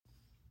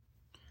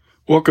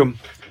Welcome.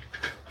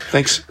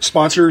 Thanks.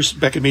 Sponsors,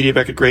 Beckett Media,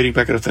 Beckett Grading,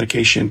 Beckett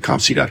Authentication,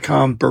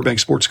 ComC.com, Burbank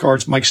Sports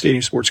Cards, Mike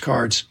Stadium Sports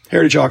Cards,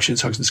 Heritage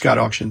Auctions, Hugs and Scott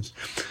Auctions,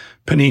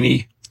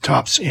 Panini,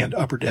 Topps, and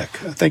Upper Deck.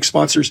 Thanks,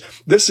 sponsors.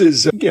 This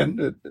is,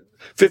 again,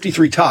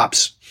 53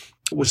 Topps.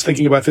 Was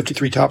thinking about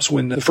 53 Topps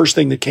when the first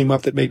thing that came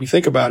up that made me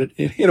think about it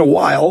in a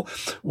while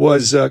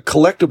was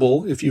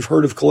Collectible. If you've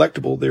heard of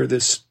Collectible, they're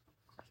this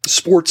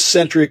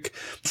sports-centric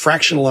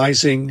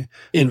fractionalizing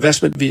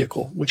investment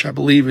vehicle, which I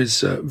believe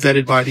is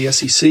vetted by the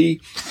SEC,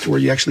 to where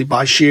you actually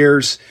buy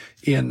shares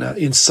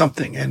in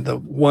something. And the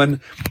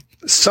one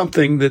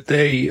something that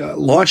they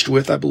launched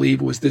with, I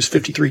believe, was this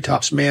 53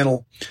 Topps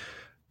mantle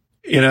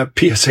in a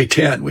PSA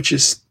 10, which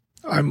is,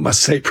 I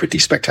must say, pretty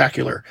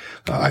spectacular.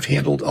 I've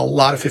handled a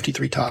lot of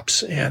 53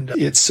 Topps, and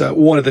it's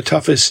one of the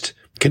toughest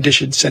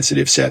condition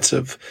sensitive sets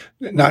of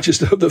not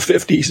just of the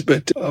 50s,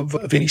 but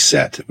of any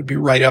set. It would be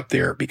right up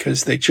there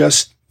because they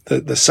just,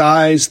 the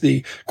size,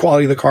 the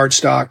quality of the card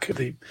stock,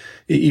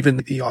 even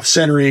the off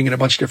centering and a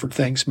bunch of different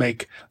things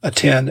make a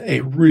 10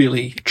 a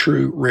really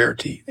true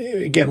rarity.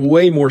 Again,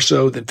 way more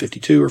so than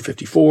 52 or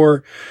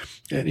 54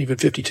 and even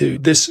 52.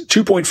 This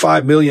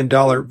 $2.5 million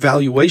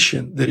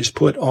valuation that is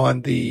put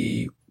on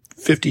the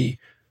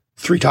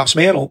 53 Topps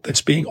mantle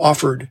that's being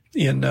offered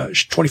in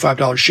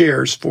 $25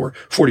 shares for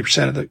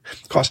 40% of the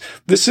cost.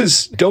 This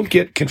is, don't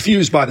get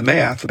confused by the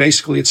math.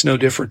 Basically, it's no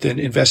different than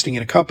investing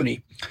in a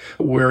company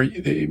where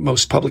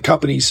most public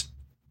companies,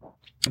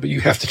 but you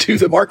have to do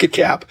the market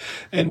cap.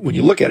 And when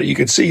you look at it, you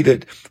can see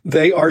that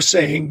they are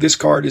saying this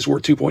card is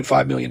worth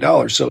 $2.5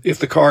 million. So if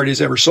the card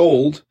is ever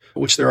sold,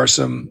 which there are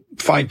some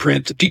fine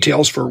print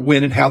details for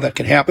when and how that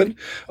can happen.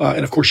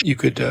 And of course, you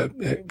could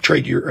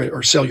trade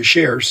or sell your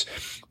shares.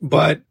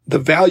 But the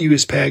value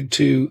is pegged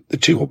to the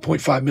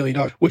 $2.5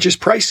 million, which is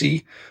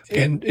pricey.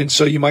 And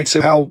so you might say,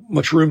 how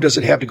much room does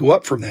it have to go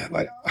up from that?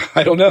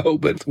 I don't know,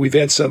 but we've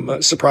had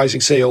some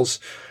surprising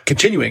sales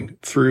continuing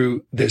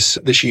through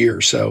this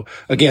year. So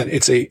again,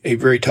 it's a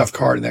very tough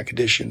card in that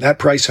condition. That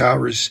price,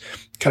 however,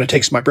 kind of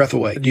takes my breath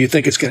away. Do you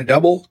think it's going to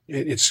double?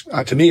 It's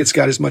to me, it's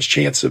got as much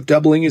chance of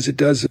doubling as it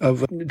does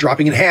of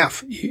dropping in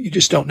half. You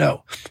just don't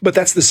know. But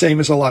that's the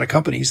same as a lot of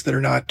companies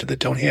that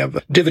don't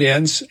have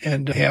dividends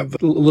and have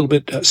a little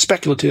bit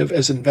speculative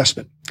as an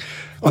investment.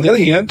 On the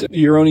other hand,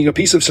 you're owning a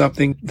piece of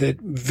something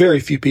that very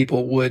few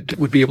people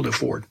would be able to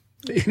afford.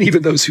 And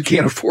even those who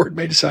can't afford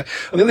may decide.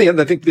 On the other hand,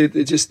 I think that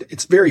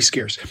it's very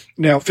scarce.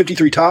 Now,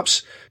 53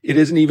 Topps, it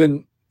isn't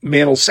even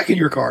Mantle's second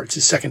year card. It's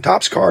his second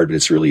Topps card, but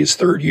it's really his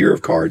third year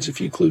of cards if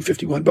you include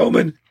 51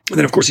 Bowman. And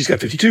then, of course, he's got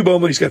 52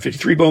 Bowman. He's got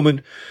 53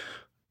 Bowman.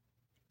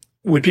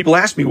 When people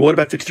ask me, well, what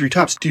about 53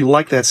 Topps? Do you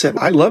like that set?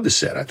 I love the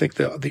set. I think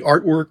the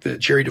artwork, the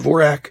Jerry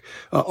Dvorak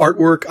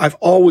artwork, I've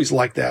always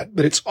liked that,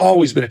 but it's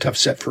always been a tough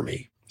set for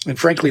me. And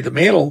frankly, the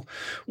Mantle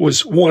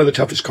was one of the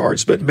toughest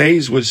cards, but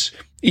Mays was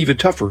even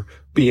tougher,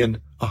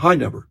 being a high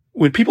number.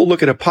 When people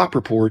look at a pop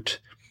report,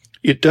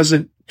 it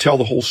doesn't tell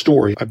the whole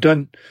story. I've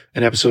done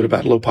an episode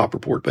about low pop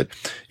report, but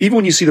even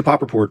when you see the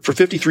pop report for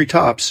 53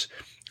 Topps,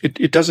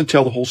 it doesn't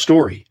tell the whole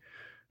story.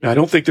 Now, I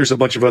don't think there's a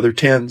bunch of other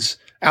 10s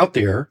out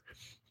there,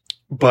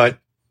 but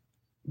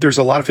there's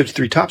a lot of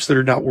 53 Topps that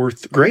are not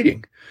worth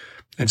grading.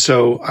 And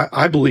so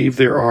I believe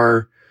there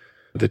are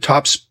the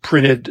Topps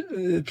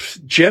printed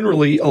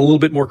generally a little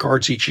bit more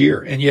cards each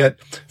year. And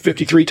yet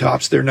 53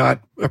 Topps, they're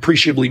not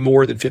appreciably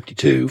more than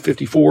 52,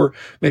 54,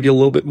 maybe a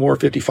little bit more,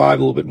 55,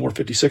 a little bit more,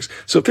 56.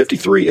 So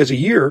 53 as a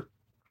year.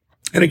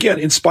 And again,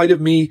 in spite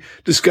of me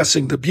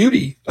discussing the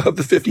beauty of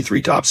the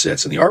 53 Topps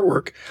sets and the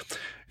artwork,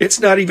 it's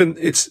not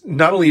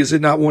only is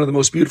it not one of the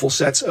most beautiful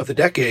sets of the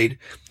decade,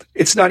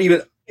 it's not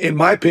even, in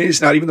my opinion,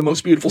 it's not even the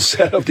most beautiful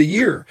set of the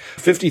year.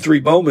 53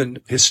 Bowman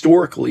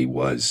historically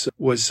was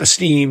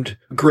esteemed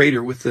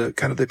greater with the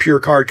kind of the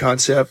pure card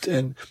concept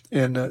and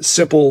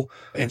simple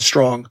and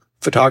strong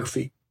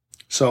photography.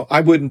 So I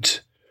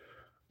wouldn't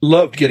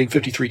loved getting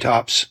 53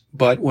 Topps,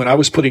 but when I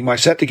was putting my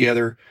set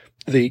together,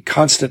 the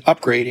constant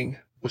upgrading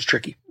was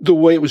tricky. The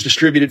way it was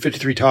distributed,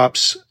 53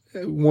 Topps,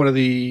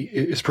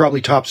 is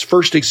probably Topps'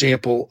 first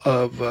example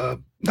of,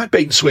 not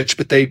bait and switch,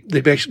 but they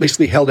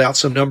basically held out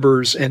some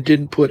numbers and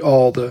didn't put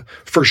all the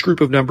first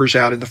group of numbers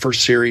out in the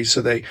first series.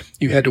 So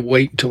you had to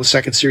wait until the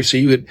second series. So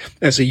you would,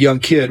 as a young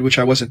kid, which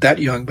I wasn't that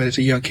young, but as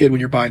a young kid, when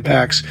you're buying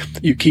packs,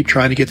 you keep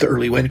trying to get the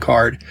early win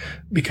card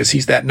because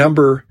he's that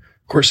number.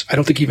 Of course, I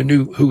don't think he even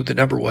knew who the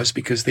number was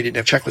because they didn't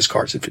have checklist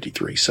cards in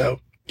 53.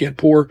 So again,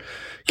 poor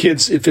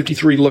kids in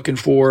 53 looking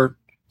for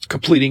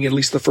completing at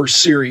least the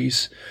first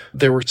series.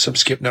 There were some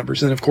skip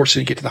numbers. And then, of course,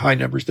 when you get to the high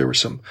numbers, there were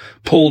some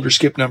pulled or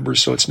skip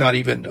numbers. So it's not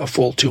even a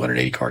full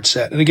 280 card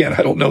set. And again,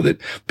 I don't know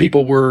that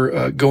people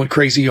were going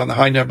crazy on the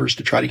high numbers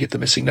to try to get the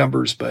missing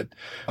numbers, but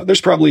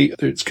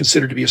it's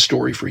considered to be a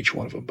story for each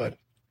one of them. But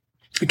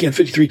again,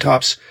 53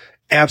 Topps,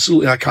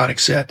 absolutely iconic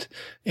set.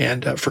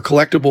 And for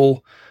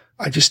collectible,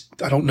 I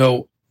don't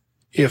know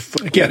if,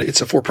 again, it's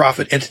a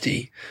for-profit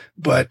entity,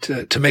 but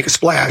to make a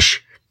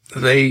splash,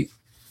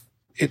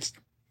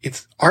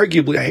 it's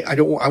arguably,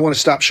 I want to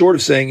stop short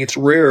of saying it's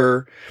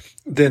rarer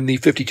than the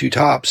 52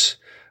 Topps,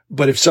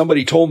 But if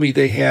somebody told me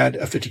they had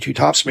a 52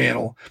 Topps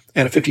mantle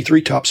and a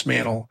 53 Topps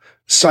mantle,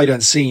 sight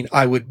unseen,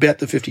 I would bet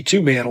the 52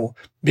 mantle,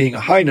 being a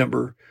high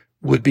number,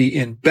 would be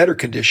in better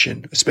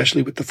condition,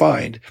 especially with the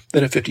find,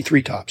 than a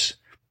 53 Topps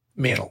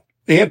mantle.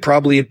 And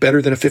probably better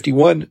than a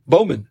 51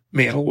 Bowman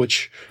mantle,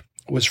 which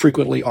was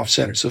frequently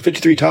off-center. So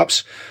 53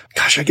 Topps,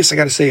 gosh, I guess I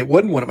got to say it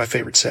wasn't one of my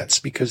favorite sets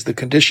because the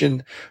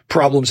condition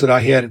problems that I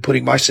had in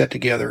putting my set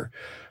together,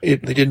 they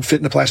didn't fit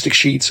in the plastic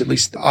sheets, at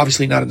least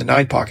obviously not in the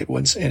 9-pocket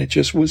ones. And it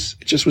just was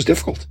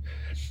difficult.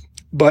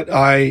 But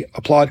I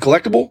applaud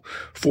Collectible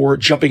for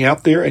jumping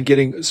out there and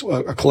getting a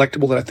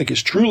collectible that I think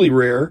is truly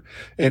rare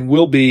and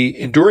will be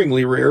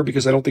enduringly rare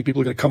because I don't think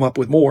people are going to come up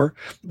with more.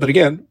 But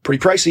again,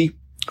 pretty pricey.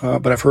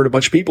 But I've heard a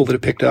bunch of people that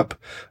have picked up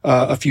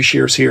a few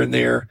shares here and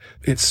there.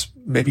 It's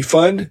maybe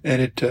fun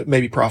and it may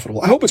be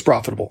profitable. I hope it's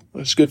profitable.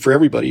 It's good for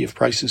everybody if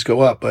prices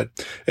go up. But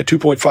at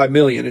 2.5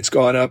 million, it's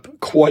gone up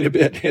quite a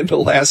bit in the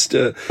last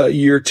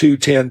year, 2,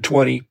 10,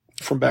 20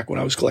 from back when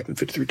I was collecting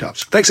 53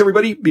 Topps. Thanks,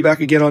 everybody. Be back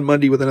again on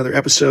Monday with another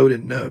episode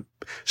and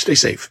stay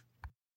safe.